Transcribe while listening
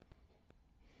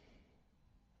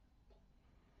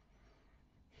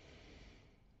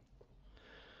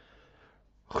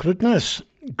Groetnis,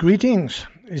 greetings,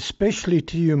 especially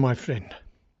to you, my friend.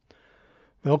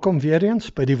 Welkom weer eens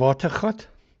by die Watergat.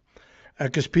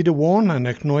 Ek is Warne en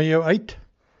ek nooi jou uit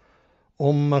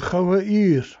om 'n goue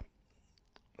uur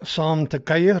saam te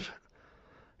kuier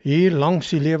hier langs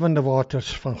die lewende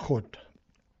waters van God.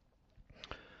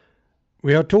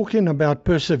 We are talking about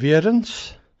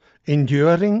perseverance,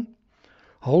 enduring,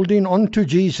 holding on to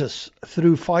Jesus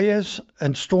through fires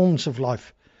and storms of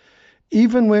life,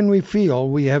 even when we feel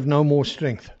we have no more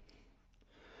strength.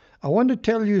 I want to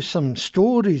tell you some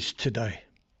stories today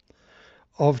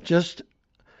of just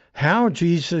how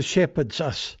Jesus shepherds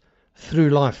us through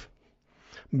life.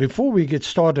 Before we get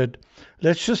started,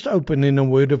 let's just open in a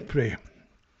word of prayer.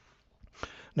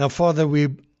 Now, Father, we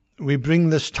bring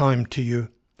this time to you.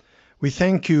 We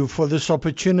thank you for this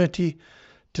opportunity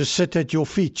to sit at your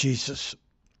feet, Jesus.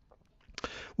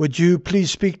 Would you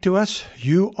please speak to us?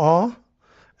 You are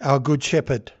our good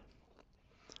shepherd.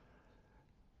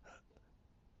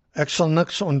 Ek sal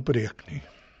niks ontbreek nie.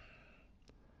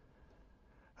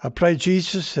 I pray,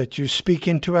 Jesus, that you speak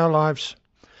into our lives.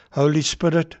 Holy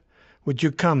Spirit, would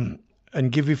you come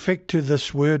and give effect to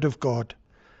this word of God?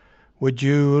 Would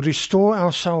you restore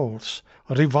our souls,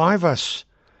 revive us,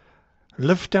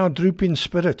 lift our drooping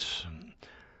spirits,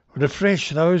 refresh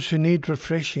those who need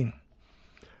refreshing,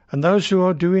 and those who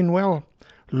are doing well.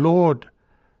 Lord,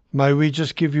 may we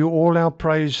just give you all our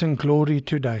praise and glory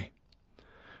today.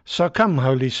 So come,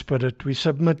 Holy Spirit, we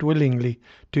submit willingly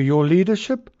to your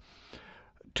leadership,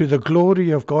 to the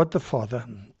glory of God the Father.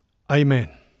 Amen.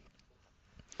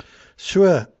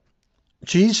 So,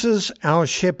 Jesus, our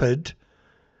shepherd,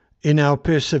 in our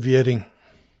persevering.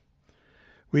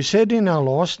 We said in our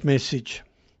last message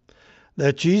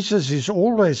that Jesus is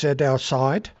always at our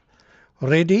side,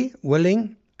 ready,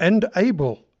 willing, and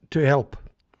able to help.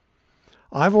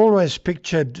 I've always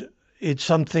pictured it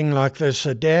something like this: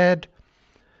 a dad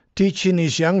teaching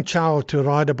his young child to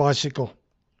ride a bicycle.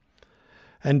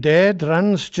 And dad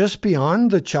runs just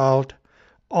behind the child,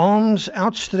 arms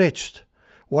outstretched,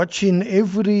 watching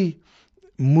every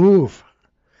move,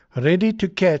 ready to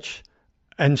catch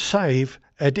and save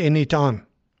at any time.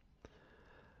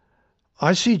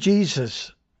 I see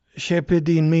Jesus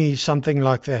shepherding me something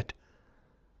like that.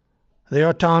 There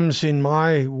are times in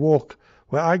my walk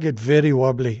where I get very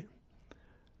wobbly,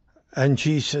 and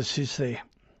Jesus is there.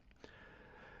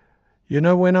 You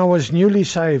know, when I was newly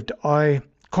saved, I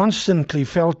constantly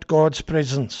felt God's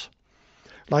presence,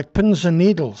 like pins and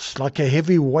needles, like a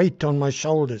heavy weight on my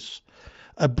shoulders,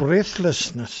 a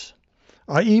breathlessness.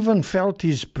 I even felt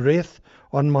his breath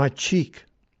on my cheek.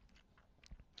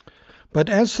 But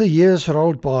as the years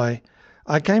rolled by,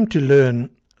 I came to learn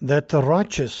that the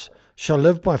righteous shall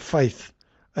live by faith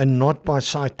and not by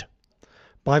sight,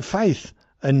 by faith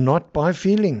and not by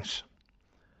feelings.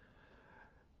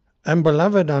 And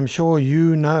beloved, I'm sure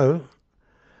you know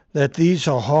that these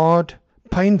are hard,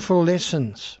 painful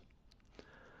lessons.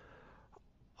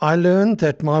 I learned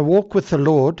that my walk with the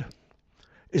Lord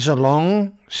is a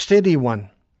long, steady one,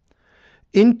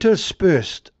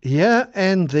 interspersed here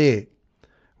and there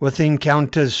with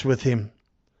encounters with Him.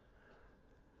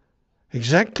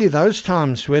 Exactly those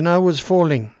times when I was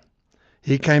falling,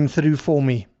 He came through for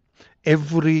me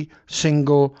every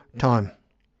single time.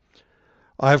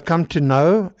 I have come to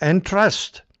know and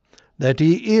trust that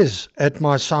He is at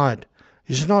my side.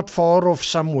 He's not far off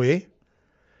somewhere.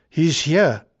 He's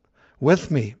here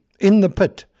with me, in the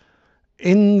pit,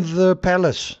 in the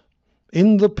palace,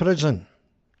 in the prison.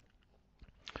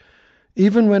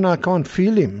 Even when I can't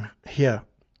feel Him here.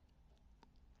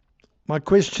 My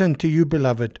question to you,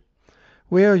 beloved,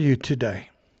 where are you today?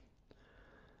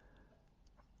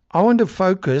 I want to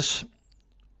focus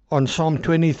on Psalm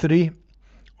 23.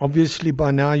 Obviously,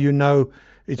 by now you know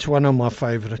it's one of my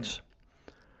favorites.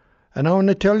 And I want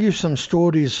to tell you some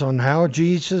stories on how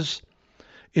Jesus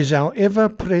is our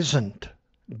ever-present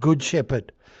good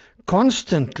shepherd,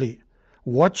 constantly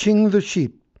watching the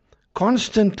sheep,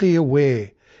 constantly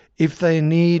aware if they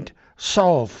need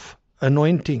salve,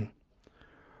 anointing,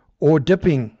 or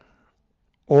dipping,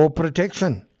 or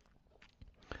protection,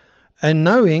 and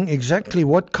knowing exactly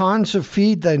what kinds of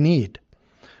feed they need,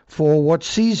 for what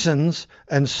seasons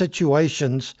and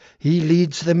situations He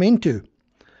leads them into.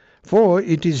 For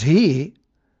it is He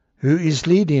who is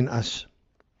leading us.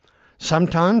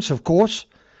 Sometimes, of course,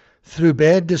 through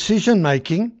bad decision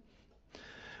making,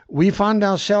 we find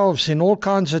ourselves in all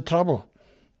kinds of trouble.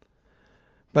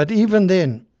 But even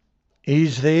then,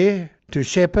 He's there to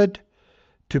shepherd,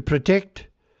 to protect,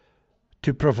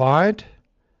 to provide,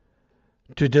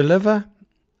 to deliver,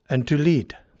 and to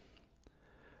lead.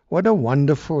 What a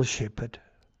wonderful shepherd.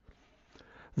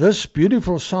 This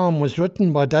beautiful psalm was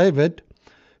written by David,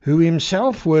 who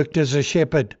himself worked as a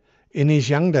shepherd in his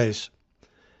young days.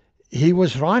 He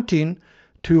was writing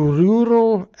to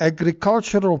rural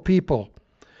agricultural people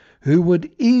who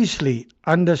would easily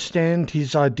understand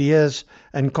his ideas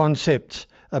and concepts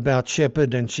about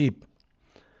shepherd and sheep.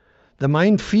 The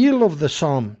main feel of the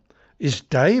psalm is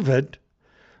David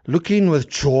looking with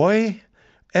joy,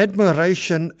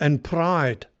 admiration and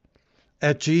pride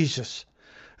at Jesus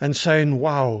and saying,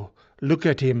 wow, look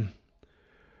at him.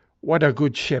 What a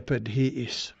good shepherd he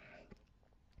is.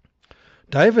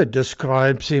 David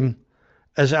describes him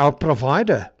as our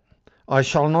provider. I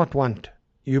shall not want.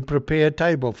 You prepare a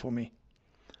table for me.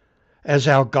 As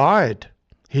our guide,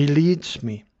 he leads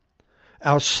me.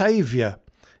 Our Savior,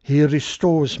 he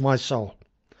restores my soul.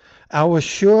 Our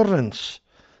assurance,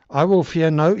 I will fear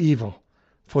no evil,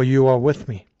 for you are with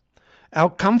me. Our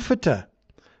comforter,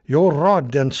 your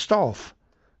rod and staff,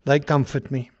 they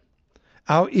comfort me.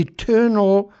 Our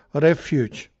eternal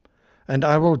refuge, and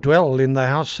I will dwell in the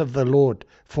house of the Lord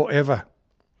forever.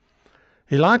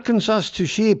 He likens us to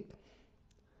sheep.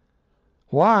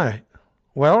 Why?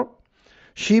 Well,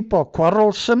 sheep are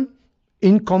quarrelsome,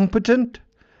 incompetent,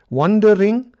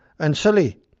 wandering, and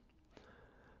silly.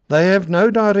 They have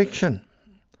no direction.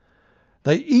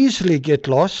 They easily get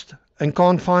lost and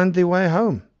can't find their way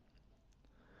home.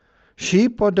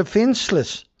 Sheep are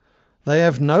defenseless. They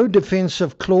have no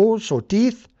defensive claws or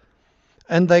teeth,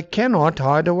 and they cannot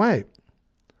hide away.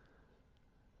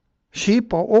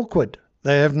 Sheep are awkward.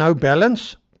 They have no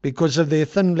balance because of their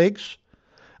thin legs,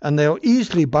 and they are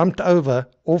easily bumped over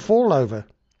or fall over.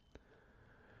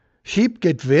 Sheep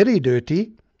get very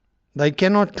dirty. They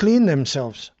cannot clean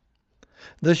themselves.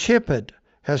 The shepherd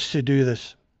has to do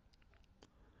this.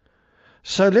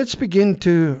 So let's begin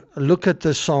to look at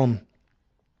this psalm,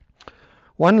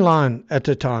 one line at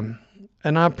a time.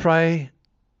 And I pray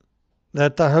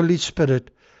that the Holy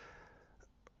Spirit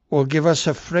will give us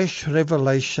a fresh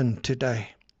revelation today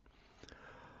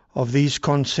of these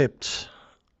concepts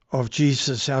of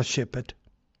Jesus, our shepherd.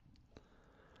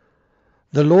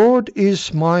 The Lord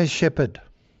is my shepherd.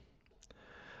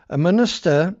 A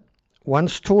minister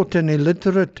once taught an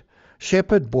illiterate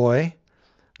shepherd boy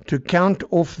to count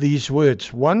off these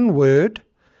words, one word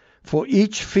for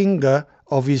each finger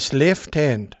of his left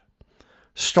hand,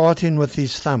 starting with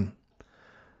his thumb.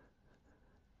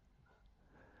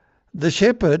 The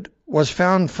shepherd was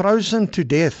found frozen to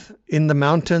death in the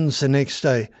mountains the next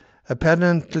day.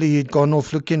 Apparently he'd gone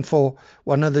off looking for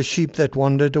one of the sheep that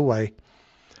wandered away,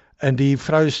 and he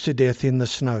froze to death in the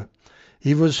snow.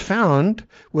 He was found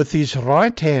with his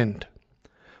right hand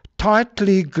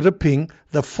tightly gripping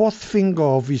the fourth finger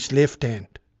of his left hand.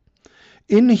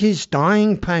 In his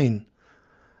dying pain,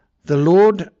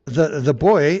 the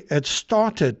boy had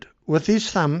started with his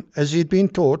thumb as he'd been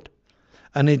taught,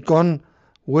 and he'd gone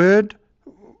word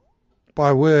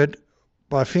by word,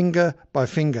 by finger.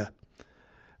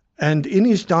 And in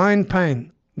his dying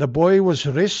pain, the boy was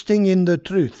resting in the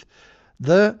truth.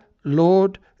 The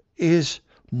Lord is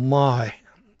my.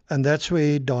 And that's where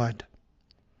he died.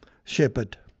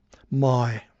 Shepherd,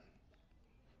 my.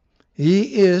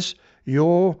 He is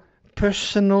your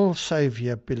personal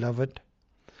Savior, beloved.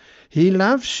 He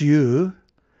loves you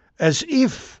as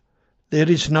if there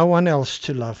is no one else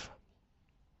to love.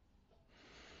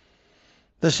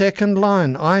 The second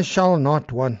line, I shall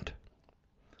not want.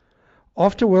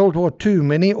 After World War II,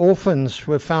 many orphans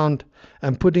were found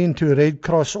and put into Red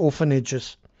Cross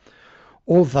orphanages.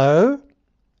 Although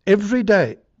every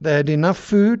day they had enough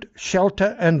food,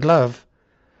 shelter and love,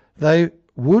 they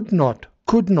could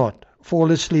not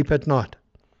fall asleep at night.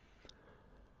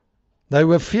 They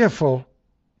were fearful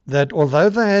that although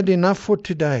they had enough for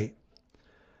today,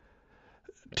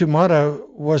 tomorrow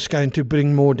was going to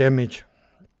bring more damage.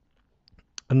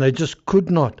 And they just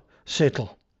could not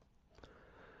settle.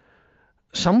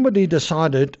 Somebody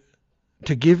decided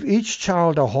to give each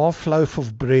child a half loaf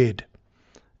of bread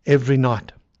every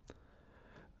night.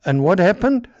 And what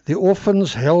happened? The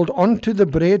orphans held on to the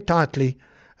bread tightly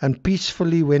and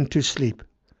peacefully went to sleep.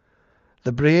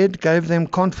 The bread gave them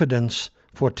confidence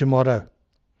for tomorrow.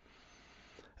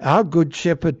 Our Good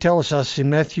Shepherd tells us in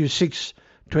Matthew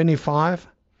 6:25,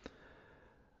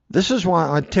 this is why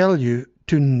I tell you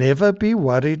to never be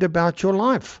worried about your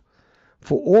life,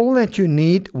 for all that you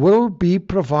need will be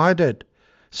provided,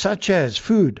 such as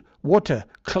food, water,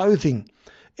 clothing,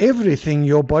 everything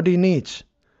your body needs.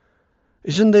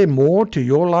 Isn't there more to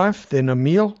your life than a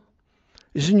meal?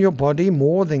 Isn't your body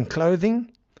more than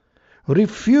clothing?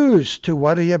 Refuse to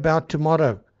worry about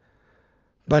tomorrow,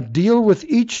 but deal with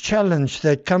each challenge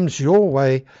that comes your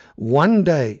way one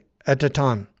day at a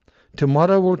time.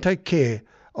 Tomorrow will take care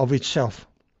of itself.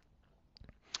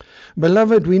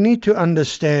 Beloved, we need to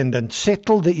understand and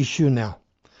settle the issue now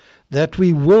that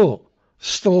we will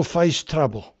still face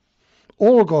trouble.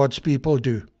 All God's people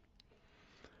do.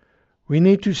 We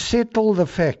need to settle the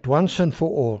fact once and for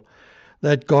all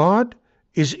that God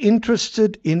is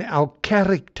interested in our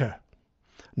character,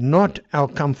 not our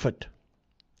comfort.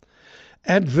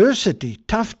 Adversity,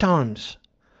 tough times,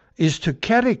 is to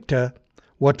character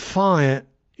what fire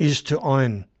is to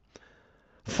iron.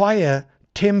 Fire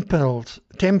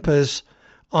tempers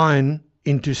iron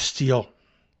into steel.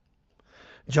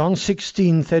 John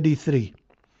 16:33.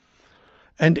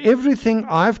 And everything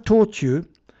I've taught you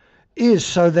is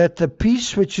so that the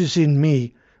peace which is in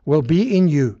me will be in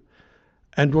you,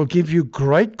 and will give you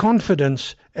great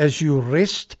confidence as you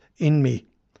rest in me.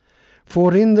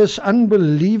 For in this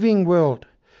unbelieving world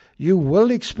you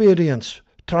will experience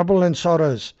trouble and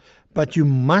sorrows, but you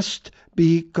must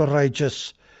be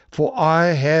courageous, for I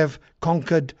have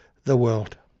conquered the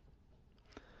world.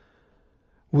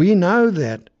 We know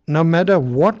that no matter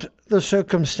what the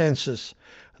circumstances,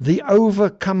 the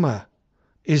overcomer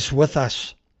is with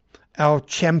us, our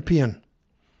champion,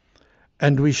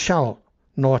 and we shall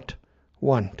not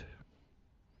want.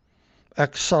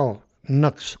 Ek sal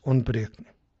niks ontbreek nie.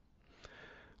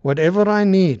 Whatever I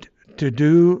need to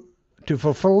do to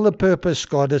fulfill the purpose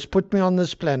God has put me on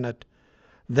this planet,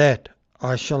 that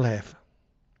I shall have.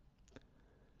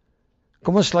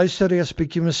 Kom ons luister eers 'n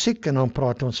bietjie musiek en dan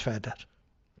praat ons verder.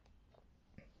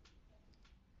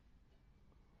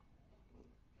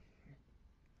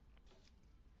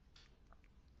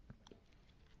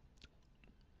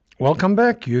 Welcome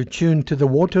back. You're tuned to the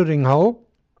Watering Hole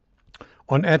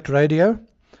on At Radio.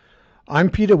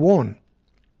 I'm Peter Warne,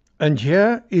 and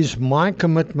here is my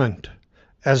commitment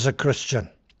as a Christian.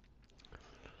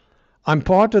 I'm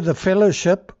part of the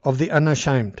fellowship of the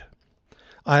unashamed.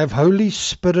 I have Holy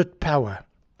Spirit power.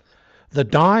 The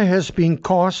die has been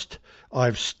cast.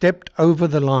 I've stepped over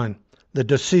the line. The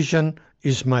decision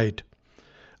is made.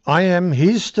 I am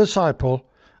His disciple.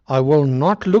 I will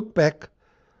not look back,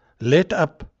 let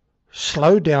up,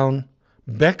 slow down,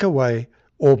 back away,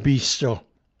 or be still.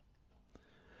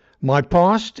 My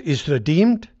past is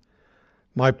redeemed.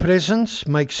 My presence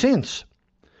makes sense.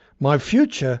 My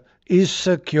future is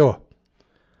secure.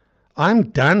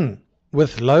 I'm done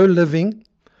with low living,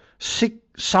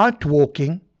 sight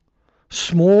walking,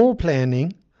 small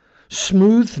planning,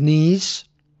 smooth knees,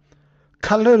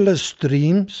 colorless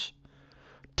dreams,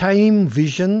 tame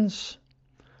visions,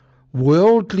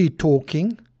 worldly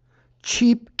talking,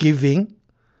 cheap giving,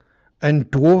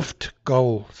 and dwarfed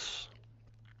goals.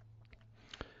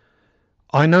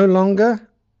 I no longer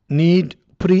need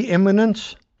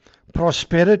preeminence,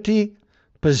 prosperity,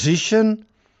 position,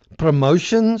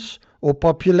 promotions, or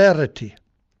popularity.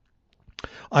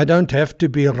 I don't have to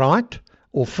be right,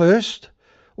 or first,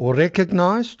 or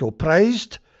recognized, or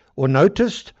praised, or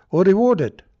noticed, or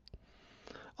rewarded.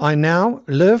 I now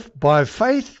live by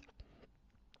faith.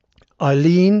 I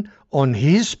lean on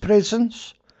His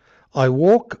presence. I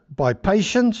walk by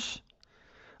patience.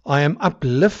 I am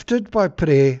uplifted by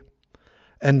prayer,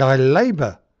 and I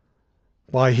labor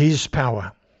by His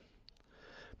power.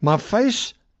 My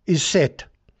face is set.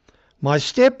 My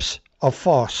steps are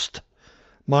fast.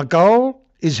 My goal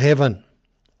is heaven.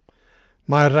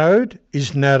 My road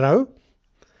is narrow.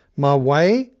 My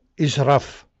way is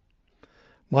rough.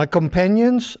 My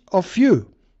companions are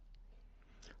few.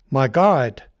 My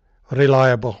guide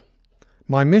reliable.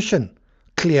 My mission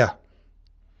clear.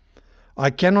 I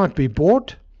cannot be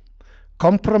bought,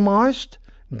 compromised,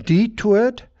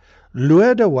 detoured,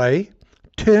 lured away,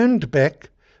 turned back,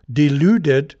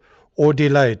 deluded, or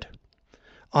delayed.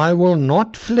 I will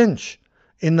not flinch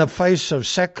in the face of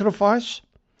sacrifice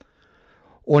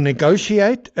or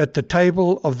negotiate at the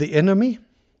table of the enemy.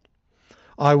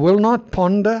 I will not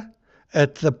ponder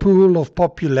at the pool of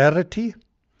popularity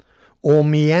or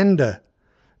meander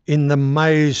in the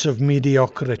maze of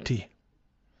mediocrity.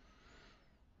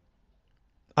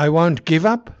 I won't give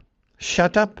up,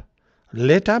 shut up,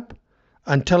 let up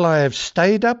until I have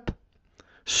stayed up,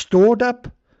 stored up,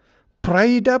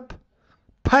 prayed up,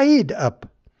 paid up,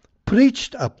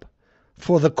 preached up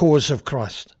for the cause of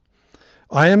Christ.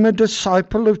 I am a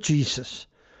disciple of Jesus.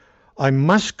 I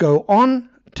must go on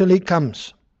till He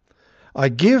comes. I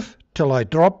give till I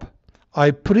drop.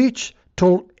 I preach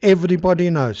till everybody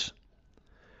knows.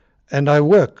 And I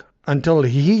work until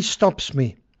He stops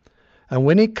me. And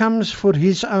when He comes for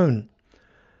His own,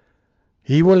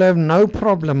 He will have no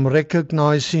problem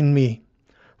recognizing me,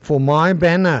 for my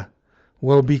banner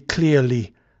will be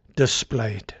clearly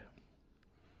displayed.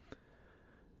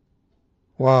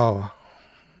 Wow.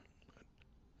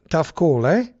 Tough call,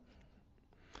 eh?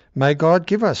 May God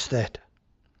give us that.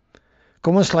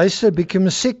 Kom ons luister 'n bietjie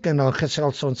musiek en dan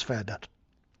gesels ons verder.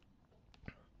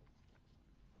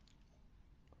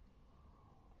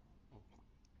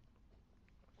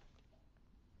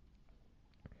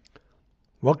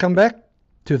 Welcome back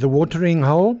to the Watering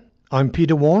Hole. I'm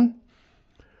Peter Warne.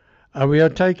 We are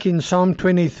taking Psalm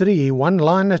 23 one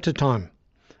line at a time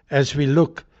as we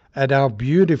look at our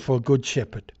beautiful Good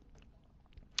Shepherd.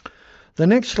 The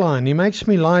next line, he makes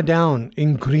me lie down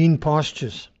in green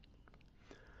pastures.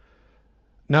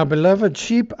 Now, beloved,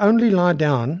 sheep only lie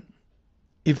down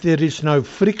if there is no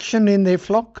friction in their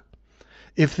flock,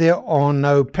 if there are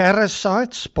no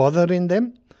parasites bothering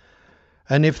them,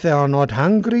 and if they are not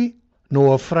hungry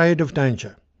nor afraid of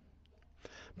danger.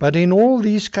 But in all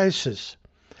these cases,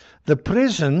 the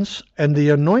presence and the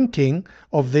anointing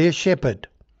of their shepherd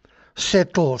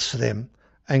settles them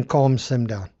and calms them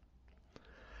down.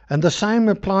 And the same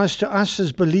applies to us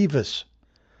as believers.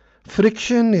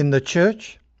 Friction in the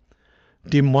church,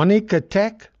 demonic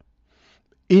attack,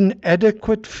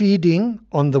 inadequate feeding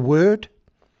on the word,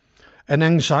 and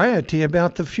anxiety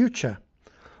about the future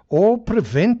all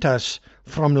prevent us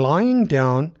from lying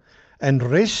down and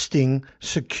resting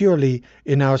securely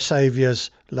in our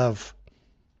Saviour's love.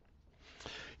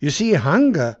 You see,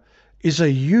 hunger is a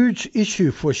huge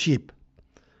issue for sheep.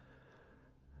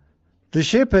 The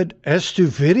shepherd has to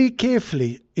very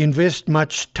carefully invest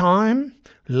much time,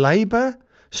 labor,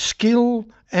 skill,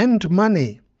 and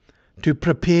money to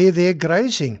prepare their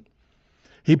grazing.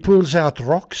 He pulls out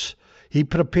rocks, he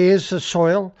prepares the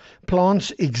soil,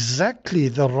 plants exactly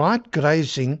the right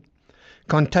grazing,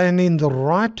 containing the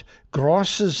right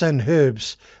grasses and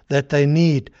herbs that they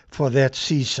need for that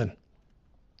season.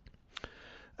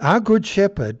 Our Good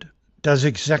Shepherd does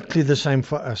exactly the same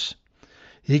for us.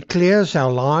 He clears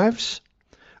our lives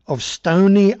of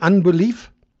stony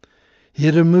unbelief. He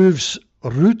removes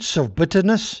roots of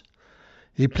bitterness.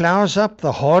 He plows up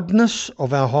the hardness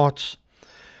of our hearts,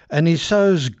 and he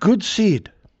sows good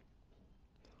seed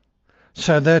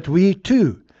so that we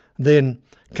too then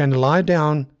can lie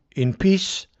down in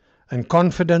peace and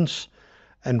confidence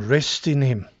and rest in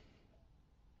him.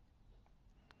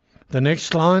 The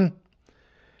next line,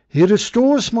 he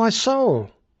restores my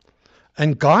soul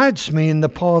and guides me in the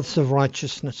paths of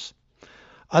righteousness.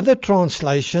 Other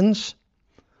translations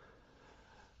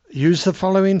use the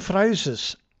following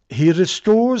phrases. He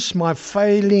restores my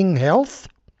failing health.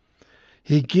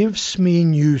 He gives me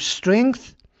new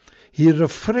strength. He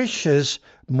refreshes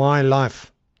my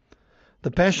life.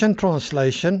 The Passion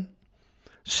Translation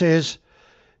says,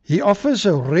 he offers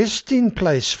a resting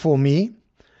place for me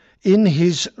in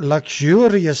his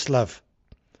luxurious love.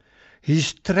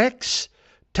 His tracks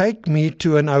take me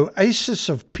to an oasis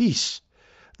of peace,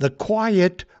 the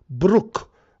quiet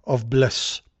brook of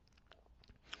bliss.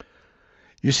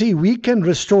 You see, we can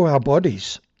restore our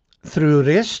bodies through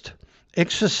rest,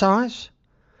 exercise,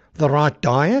 the right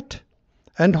diet,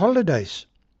 and holidays.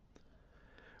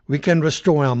 We can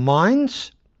restore our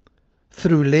minds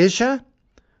through leisure,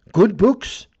 good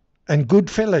books, and good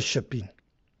fellowshipping.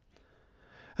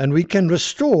 And we can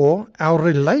restore our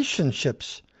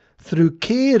relationships through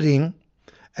caring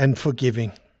and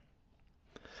forgiving.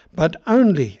 But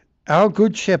only our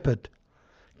Good Shepherd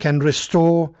can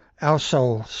restore our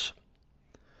souls.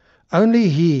 Only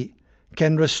he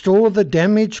can restore the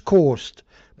damage caused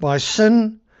by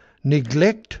sin,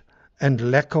 neglect,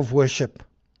 and lack of worship.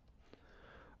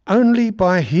 Only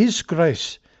by his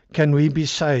grace can we be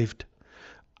saved.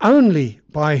 Only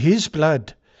by his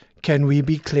blood can we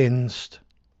be cleansed.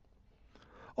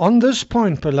 On this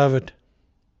point, beloved,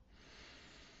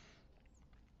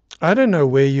 I don't know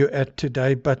where you're at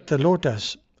today, but the Lord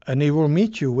does, and he will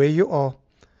meet you where you are,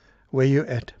 where you're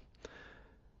at.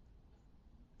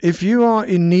 If you are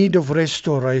in need of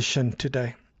restoration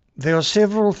today, there are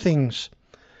several things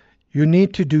you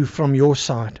need to do from your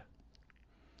side.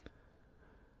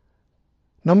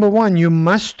 Number one, you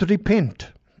must repent.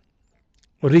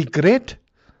 Regret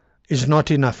is not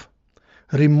enough.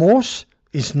 Remorse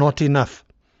is not enough.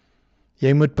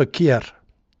 Jy moet bekeer.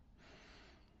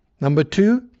 Number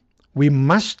two, we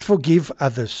must forgive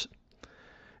others.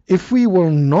 If we will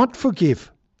not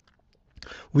forgive,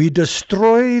 we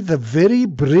destroy the very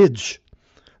bridge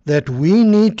that we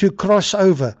need to cross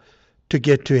over to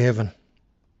get to heaven.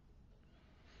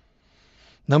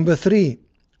 Number three,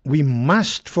 we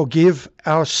must forgive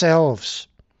ourselves.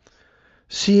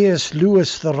 C.S.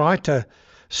 Lewis, the writer,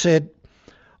 said,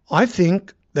 I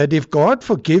think that if God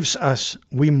forgives us,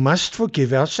 we must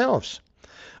forgive ourselves.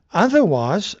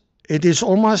 Otherwise, it is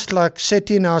almost like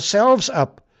setting ourselves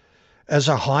up as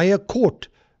a higher court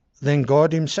than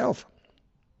God himself.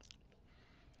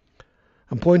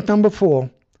 And point number 4,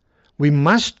 we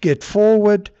must get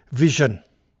forward vision.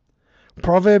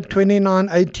 Proverb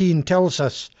 29:18 tells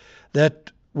us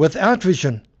that without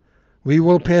vision, we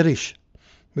will perish.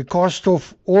 We cast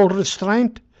off all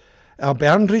restraint, our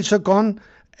boundaries are gone,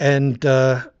 and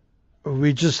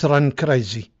we just run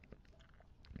crazy.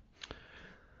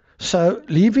 So,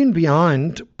 leaving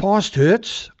behind past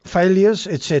hurts, failures,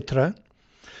 etc.,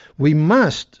 we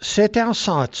must set our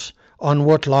sights on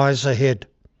what lies ahead.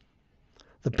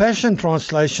 The Passion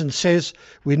Translation says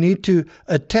we need to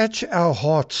attach our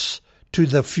hearts to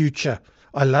the future.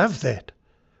 I love that.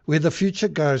 Where the future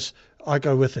goes, I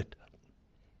go with it.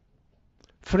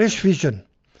 Fresh vision,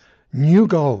 new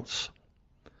goals.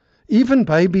 Even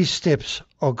baby steps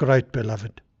are great,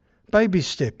 beloved. Baby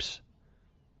steps.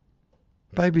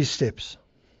 Baby steps.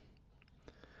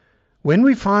 When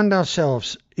we find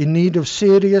ourselves in need of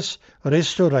serious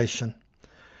restoration,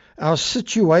 our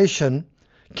situation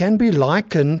can be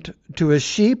likened to a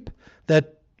sheep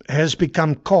that has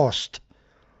become cast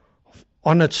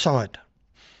on its side.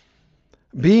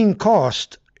 Being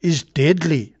cast is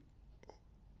deadly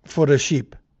for a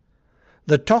sheep.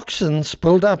 The toxins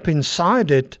build up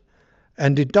inside it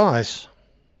and it dies.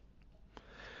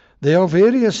 There are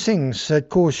various things that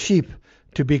cause sheep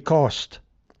to be cast.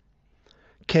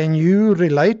 Can you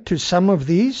relate to some of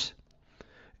these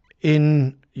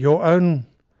in your own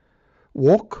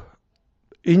walk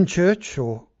in church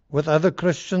or with other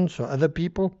Christians or other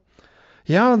people?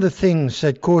 Here are the things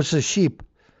that cause a sheep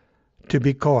to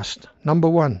be cast. Number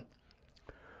 1,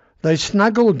 they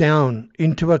snuggle down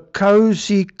into a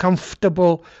cozy,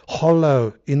 comfortable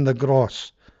hollow in the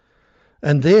grass.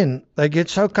 And then they get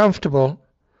so comfortable,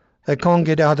 they can't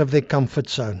get out of their comfort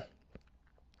zone.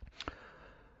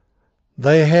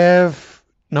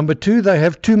 Number 2, they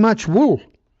have too much wool,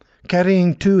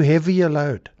 carrying too heavy a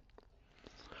load.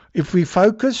 If we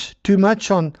focus too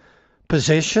much on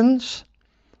possessions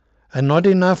and not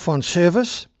enough on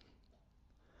service,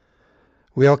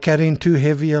 we are carrying too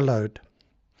heavy a load.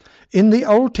 In the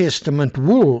Old Testament,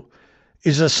 wool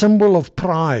is a symbol of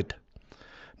pride.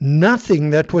 Nothing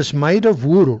that was made of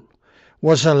wool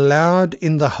was allowed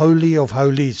in the Holy of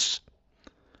Holies.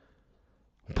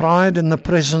 Pride in the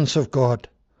presence of God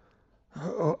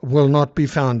will not be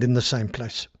found in the same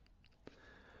place.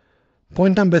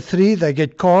 Point number 3, they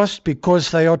get cast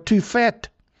because they are too fat.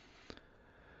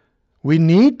 We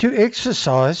need to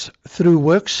exercise through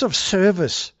works of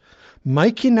service,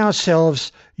 making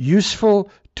ourselves useful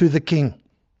to the King.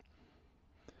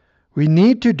 We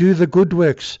need to do the good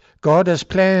works God has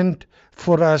planned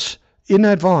for us in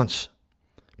advance,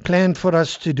 planned for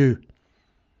us to do.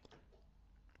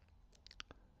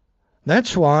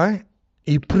 That's why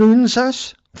He prunes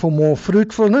us for more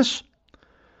fruitfulness.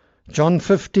 John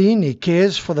 15, He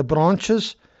cares for the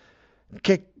branches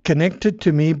connected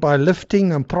to me by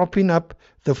lifting and propping up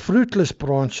the fruitless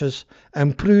branches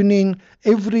and pruning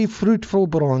every fruitful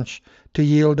branch to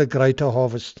yield a greater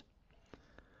harvest.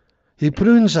 He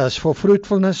prunes us for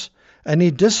fruitfulness and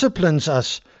He disciplines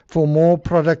us for more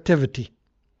productivity.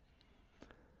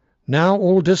 Now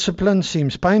all discipline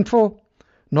seems painful,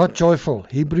 not joyful,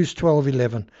 Hebrews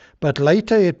 12:11, but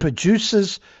later it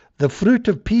produces the fruit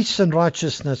of peace and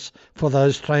righteousness for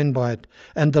those trained by it.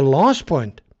 And the last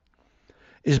point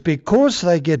is because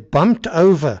they get bumped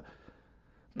over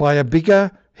by a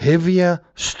bigger, heavier,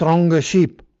 stronger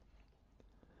sheep.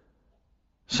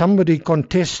 Somebody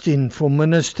contesting for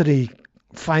ministry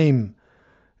fame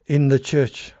in the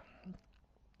church.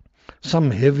 Some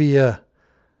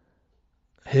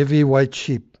heavyweight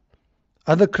sheep.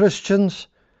 Other Christians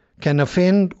can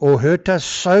offend or hurt us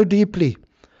so deeply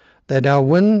that our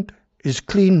wind is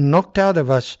clean knocked out of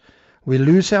us, we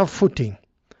lose our footing.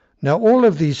 Now all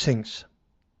of these things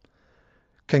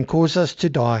can cause us to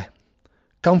die.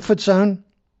 Comfort zone,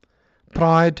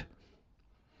 pride,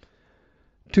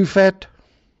 too fat,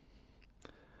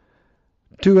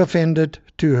 too offended,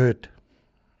 too hurt.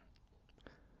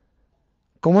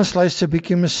 Kom ons luister 'n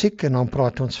bietjie musiek en dan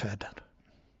praat ons verder.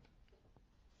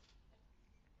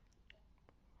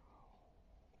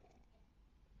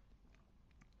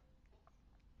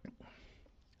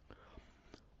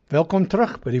 Welkom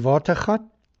terug by die Watergat.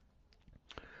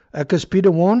 Ek is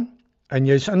Warne en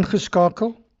jy is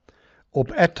ingeskakel op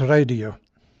 @radio.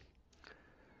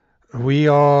 We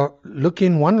are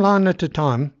looking one line at a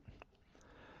time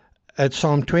at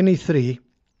Psalm 23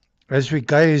 as we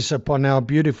gaze upon our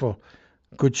beautiful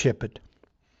Good Shepherd.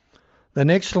 The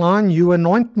next line, you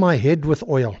anoint my head with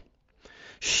oil.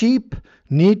 Sheep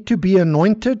need to be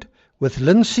anointed with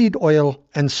linseed oil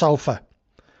and sulfur.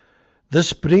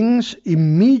 This brings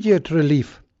immediate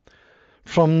relief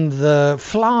from the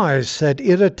flies that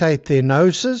irritate their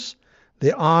noses,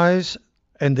 their eyes,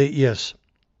 and their ears.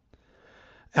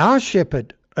 Our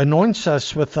shepherd anoints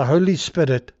us with the Holy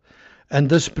Spirit, and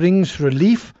this brings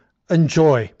relief and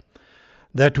joy,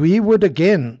 that we would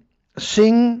again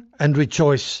sing and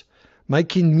rejoice,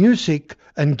 making music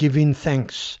and giving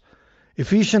thanks.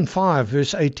 Ephesians 5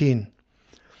 verse 18.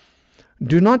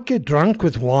 Do not get drunk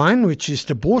with wine, which is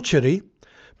debauchery,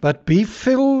 but be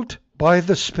filled by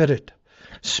the Spirit,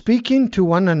 speaking to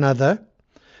one another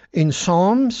in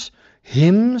psalms,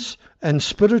 hymns, and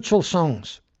spiritual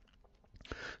songs,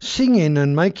 singing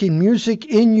and making music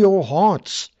in your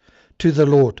hearts to the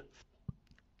Lord,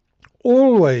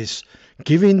 always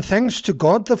giving thanks to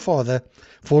God the Father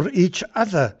for each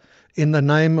other in the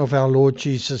name of our Lord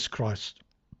Jesus Christ.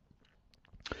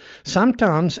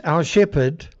 Sometimes our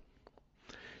shepherd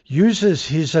uses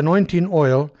his anointing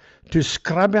oil to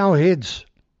scrub our heads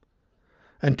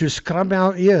and to scrub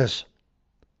our ears,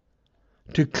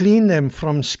 to clean them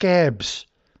from scabs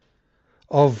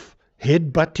of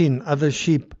head-butting other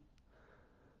sheep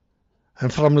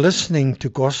and from listening to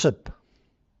gossip.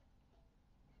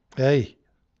 Hey,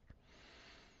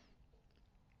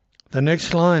 the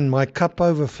next line, my cup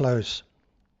overflows.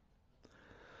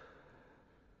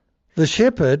 The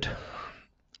shepherd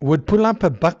would pull up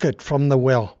a bucket from the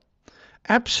well,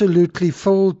 absolutely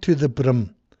filled to the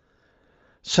brim,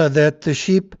 so that the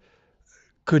sheep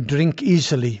could drink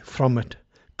easily from it,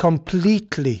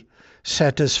 completely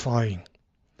satisfying.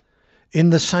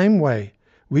 In the same way,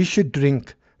 we should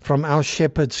drink from our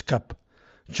shepherd's cup.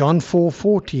 John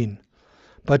 4:14.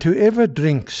 But whoever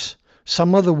drinks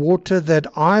some of the water that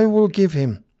I will give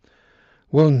him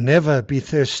will never be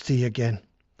thirsty again.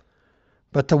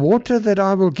 But the water that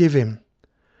I will give him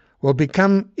will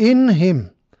become in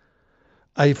him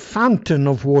a fountain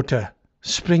of water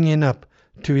springing up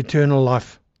to eternal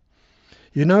life.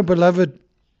 You know, beloved,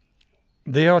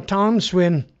 there are times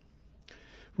when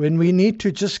we need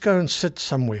to just go and sit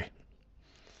somewhere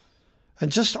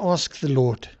and just ask the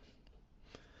Lord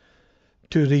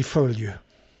to refill you.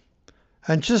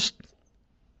 And just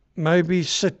maybe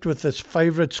sit with his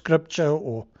favorite scripture,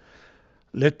 or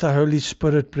let the Holy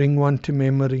Spirit bring one to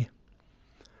memory.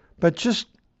 But just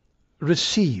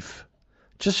receive,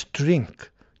 just drink,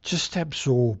 just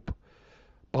absorb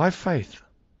by faith.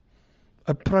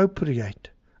 Appropriate,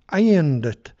 iron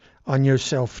it on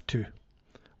yourself too.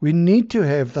 We need to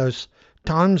have those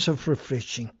times of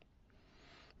refreshing.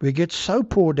 We get so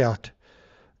poured out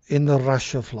in the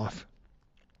rush of life.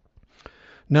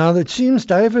 Now it seems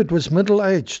David was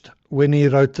middle-aged when he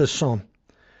wrote this psalm.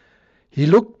 He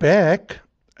looked back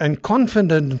and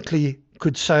confidently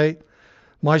could say,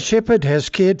 my shepherd has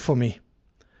cared for me.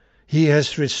 He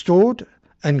has restored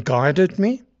and guided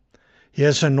me. He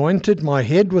has anointed my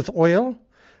head with oil,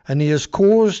 and he has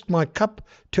caused my cup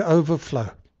to overflow.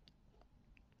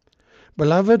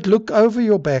 Beloved, look over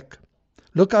your back,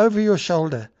 look over your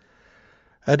shoulder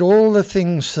at all the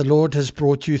things the Lord has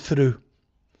brought you through.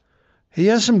 He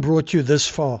hasn't brought you this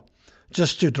far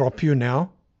just to drop you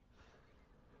now.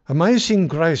 Amazing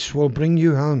grace will bring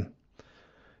you home.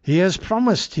 He has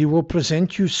promised he will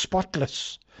present you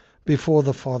spotless before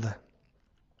the Father.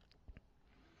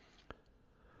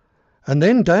 And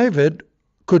then David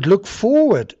could look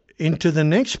forward into the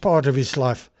next part of his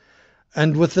life,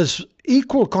 and with this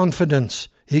equal confidence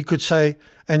he could say,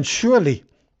 and surely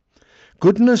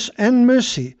goodness and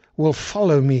mercy will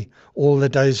follow me all the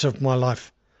days of my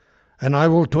life, and I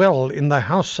will dwell in the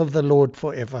house of the Lord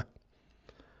forever.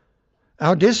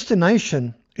 Our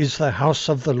destination is the house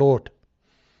of the Lord.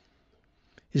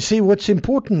 You see, what's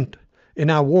important in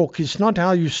our walk is not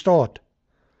how you start,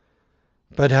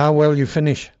 but how well you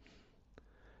finish.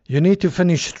 You need to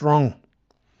finish strong.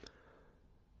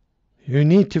 You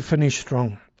need to finish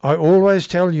strong. I always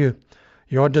tell you,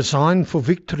 you are designed for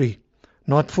victory,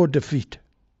 not for defeat.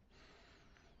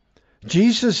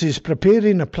 Jesus is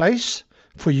preparing a place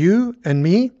for you and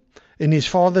me in his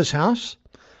Father's house,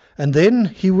 and then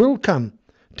he will come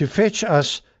to fetch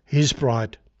us his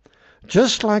bride.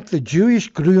 Just like the Jewish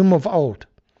groom of old,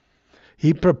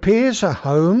 he prepares a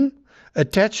home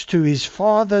attached to his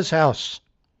Father's house,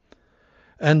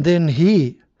 and then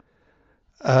he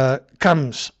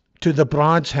comes to the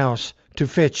bride's house to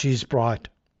fetch his bride.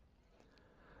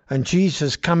 And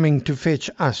Jesus coming to fetch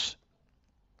us.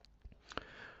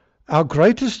 Our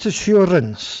greatest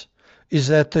assurance is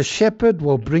that the shepherd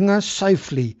will bring us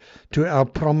safely to our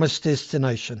promised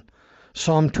destination.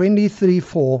 Psalm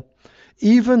 23:4,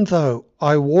 even though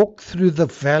I walk through the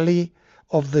valley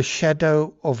of the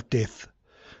shadow of death,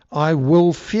 I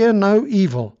will fear no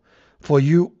evil, for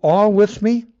you are with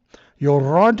me. Your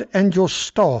rod and your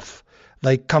staff,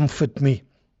 They comfort me.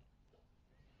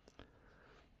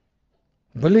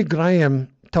 Billy Graham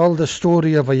told the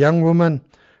story of a young woman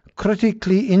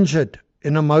critically injured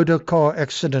in a motor car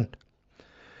accident.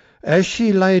 As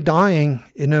she lay dying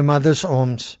in her mother's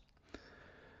arms,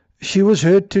 she was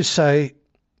heard to say,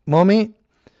 "Mommy,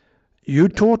 you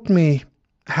taught me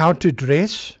how to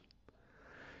dress.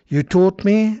 You taught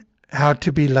me how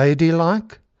to be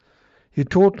ladylike. You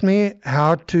taught me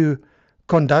how to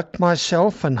conduct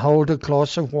myself and hold a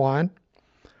glass of wine.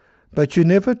 But you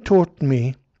never taught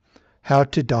me how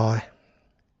to die."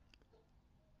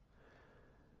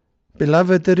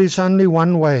 Beloved, there is only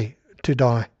one way to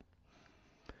die: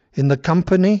 in the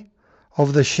company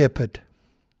of the shepherd.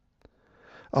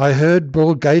 I heard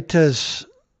Bill Gates'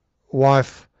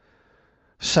 wife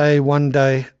say one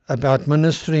day about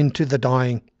ministering to the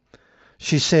dying.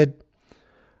 She said,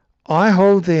 "I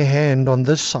hold their hand on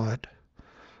this side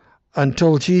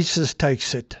until Jesus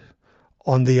takes it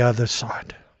on the other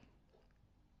side."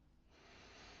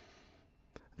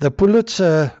 The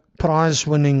Pulitzer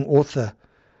Prize-winning author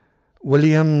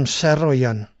William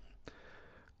Saroyan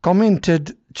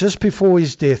commented just before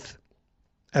his death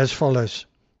as follows.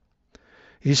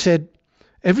 He said,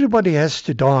 "Everybody has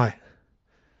to die,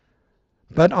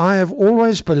 but I have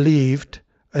always believed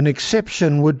an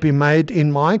exception would be made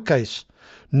in my case.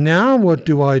 Now what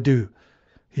do I do?"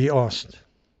 he asked.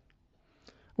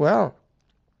 Well,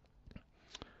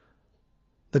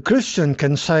 the Christian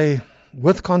can say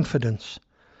with confidence,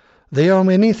 "There are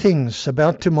many things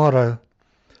about tomorrow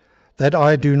that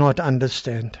I do not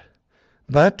understand,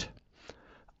 but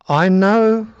I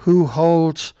know who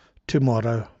holds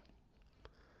tomorrow,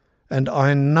 and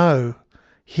I know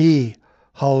He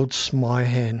holds my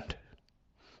hand."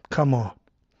 Come on.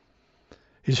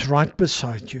 He's right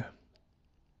beside you.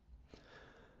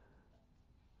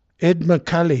 Ed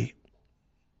McCully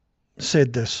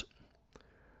said this: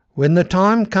 "When the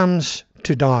time comes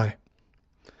to die,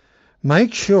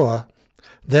 make sure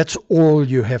that's all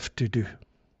you have to do."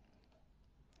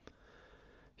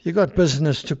 You got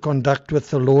business to conduct with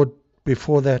the Lord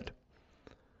before that.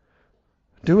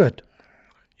 Do it.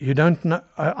 You don't know.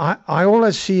 I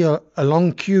always see a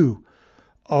long queue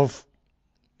of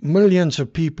millions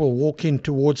of people walking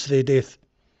towards their death.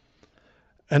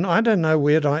 And I don't know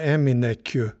where I am in that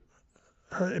queue.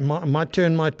 My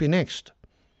turn might be next.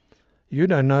 You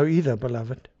don't know either,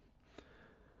 beloved.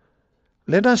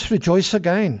 Let us rejoice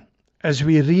again as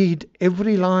we read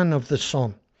every line of the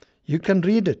psalm. You can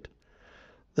read it.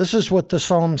 This is what the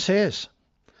psalm says: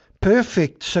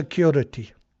 perfect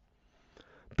security,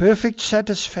 perfect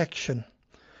satisfaction,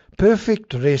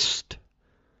 perfect rest,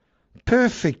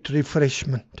 perfect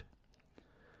refreshment,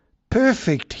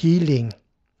 perfect healing,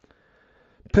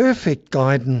 perfect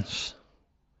guidance,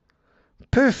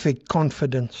 perfect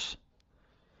confidence,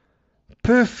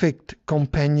 perfect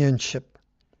companionship,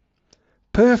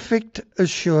 perfect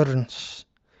assurance,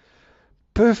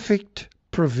 perfect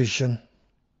provision,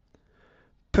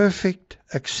 perfect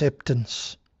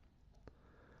acceptance,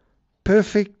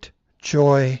 perfect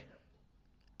joy,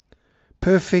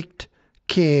 perfect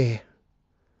care,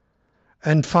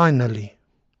 and finally,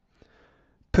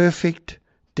 perfect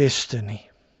destiny.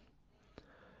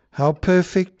 How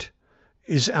perfect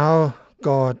is our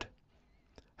God.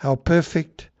 How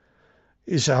perfect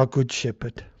is our Good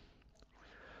Shepherd.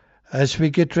 As we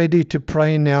get ready to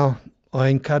pray now, I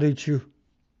encourage you.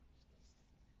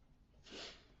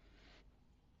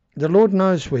 The Lord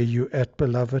knows where you're at,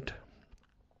 beloved.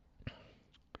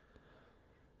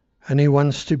 And He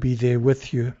wants to be there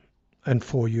with you and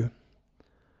for you.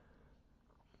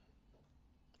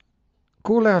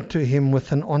 Call out to Him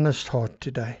with an honest heart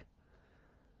today.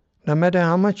 No matter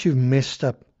how much you've messed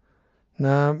up,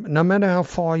 no matter how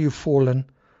far you've fallen,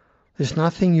 there's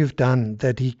nothing you've done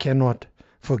that He cannot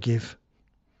forgive.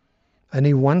 And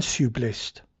He wants you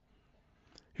blessed.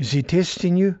 Is He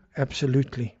testing you?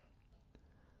 Absolutely.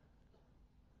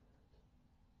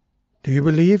 Do you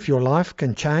believe your life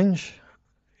can change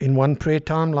in one prayer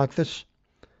time like this?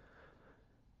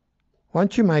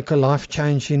 Won't you make a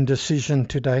life-changing decision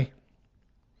today?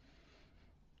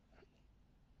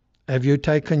 Have you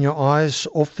taken your eyes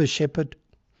off the shepherd?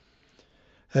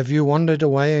 Have you wandered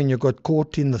away and you got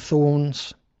caught in the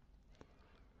thorns?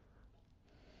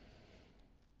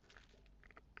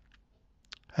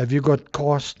 Have you got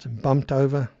cast and bumped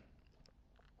over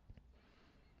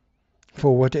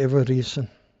for whatever reason?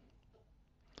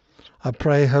 I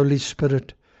pray, Holy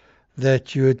Spirit,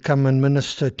 that you would come and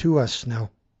minister to us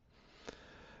now,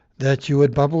 that you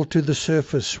would bubble to the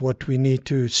surface what we need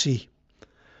to see.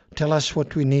 Tell us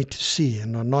what we need to see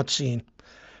and are not seeing.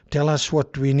 Tell us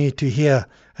what we need to hear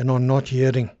and are not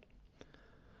hearing.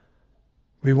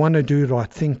 We want to do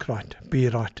right, think right, be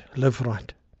right, live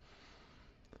right.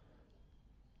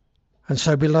 And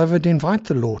so, beloved, invite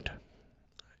the Lord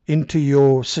into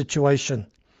your situation,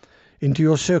 into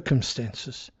your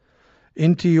circumstances,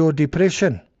 into your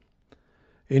depression,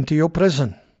 into your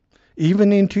prison,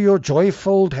 even into your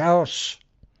joy-filled house.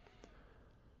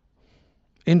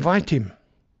 Invite Him.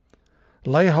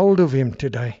 Lay hold of Him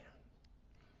today.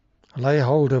 Lay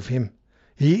hold of Him.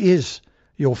 He is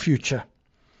your future.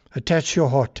 Attach your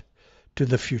heart to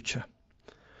the future.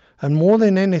 And more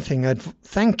than anything, I'd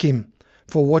thank Him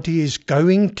for what He is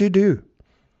going to do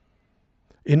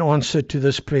in answer to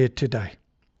this prayer today.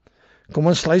 Kom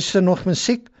ons luister nog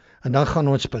musiek en dan gaan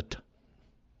ons bid.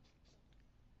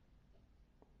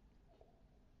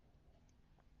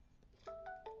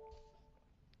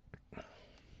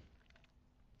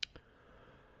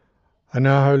 And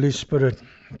now, Holy Spirit,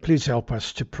 please help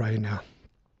us to pray now.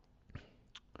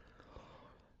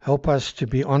 Help us to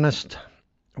be honest.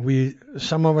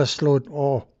 Some of us, Lord,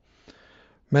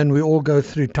 we all go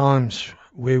through times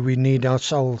where we need our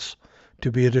souls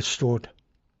to be restored.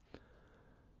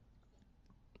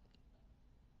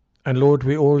 And Lord,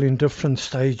 we're all in different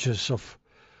stages of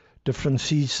different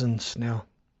seasons now.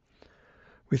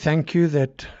 We thank You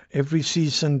that every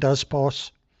season does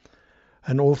pass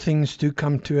and all things do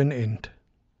come to an end.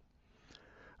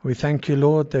 We thank You,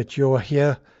 Lord, that You are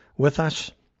here with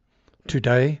us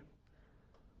today,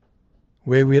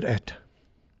 where we're at.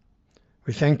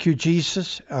 We thank You,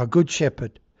 Jesus, our good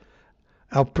shepherd,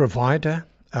 our provider,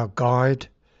 our guide,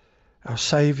 our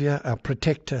Savior, our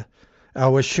protector,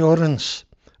 our assurance,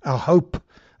 our hope,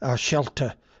 our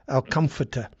shelter, our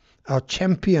comforter, our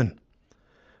champion,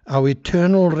 our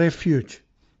eternal refuge,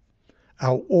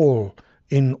 our all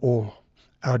in all,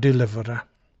 our deliverer.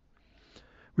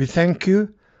 We thank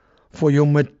You for Your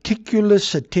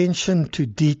meticulous attention to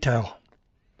detail,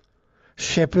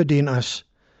 shepherding us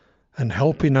and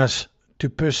helping us to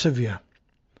persevere.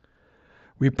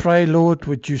 We pray, Lord,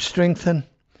 would You strengthen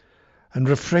and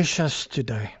refresh us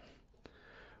today.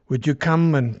 Would You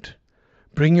come and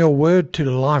bring Your word to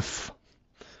life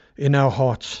in our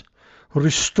hearts.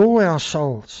 Restore our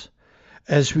souls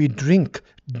as we drink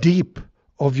deep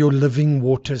of Your living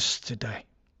waters today.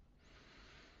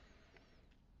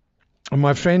 And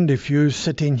my friend, if you're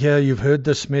sitting here, you've heard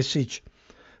this message,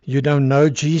 you don't know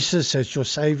Jesus as your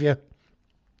Savior,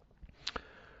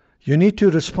 you need to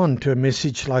respond to a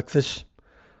message like this.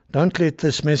 Don't let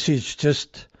this message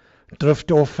just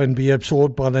drift off and be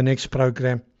absorbed by the next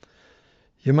program.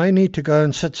 You may need to go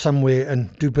and sit somewhere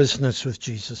and do business with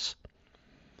Jesus.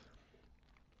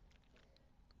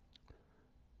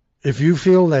 If you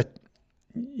feel that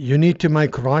you need to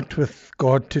make right with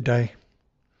God today,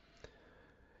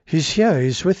 He's here,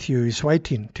 He's with you, He's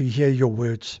waiting to hear your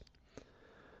words.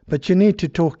 But you need to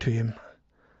talk to Him.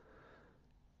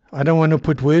 I don't want to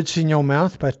put words in your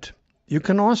mouth, but you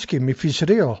can ask Him if He's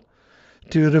real,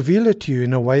 to reveal it to you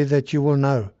in a way that you will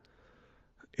know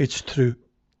it's true,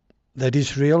 that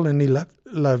He's real and He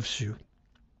loves you.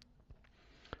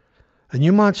 And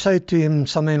you might say to Him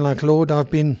something like, Lord, I've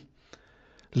been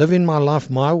living my life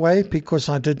my way because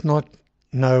I did not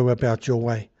know about Your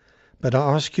way. But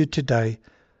I ask You today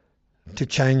to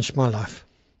change my life.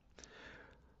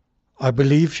 I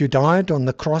believe You died on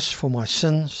the cross for my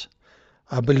sins.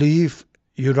 I believe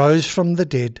You rose from the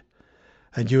dead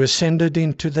and You ascended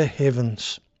into the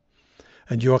heavens,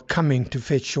 and You are coming to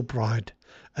fetch Your bride,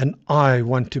 and I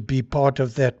want to be part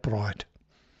of that bride.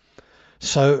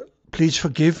 So please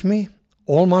forgive me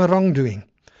all my wrongdoing,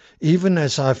 even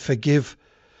as I forgive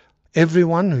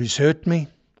everyone who's hurt me,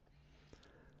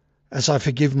 as I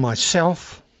forgive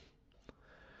myself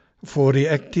for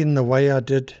reacting the way I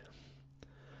did.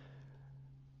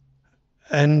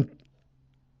 And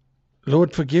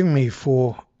Lord, forgive me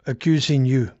for accusing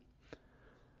You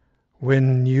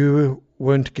when You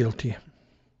weren't guilty.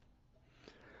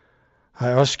 I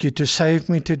ask You to save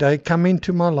me today. Come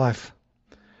into my life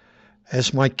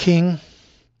as my King,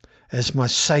 as my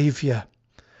Savior,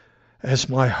 as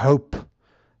my hope,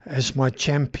 as my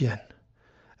champion,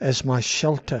 as my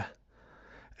shelter,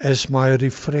 as my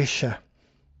refresher.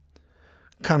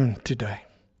 Come today.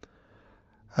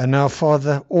 And now,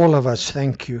 Father, all of us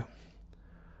thank You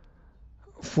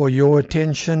for Your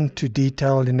attention to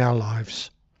detail in our lives.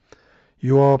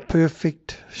 You are a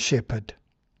perfect shepherd.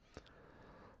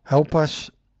 Help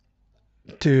us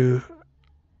to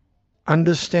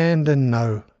understand and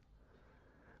know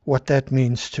what that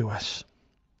means to us.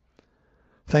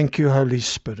 Thank You, Holy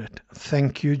Spirit.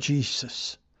 Thank You,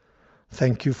 Jesus.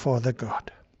 Thank You, Father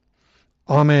God.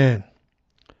 Amen.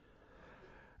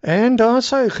 En daar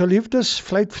sy geliefdes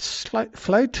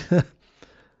fluit.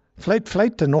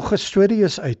 Fluit, en nog 'n storie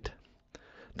is uit.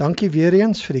 Dankie weer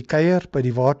eens vir die kuier by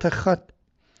die Watergat.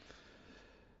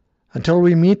 Until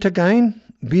we meet again,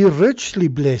 be richly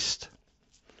blessed.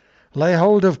 Lay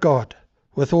hold of God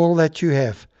with all that you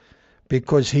have,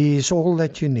 because He is all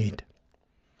that you need.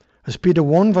 As Pieter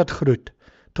Warne wat groet,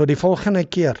 tot die volgende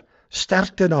keer,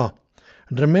 sterkte daar.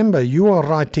 And remember, you are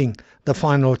writing the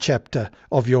final chapter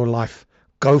of your life.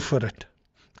 Go for it.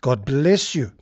 God bless you.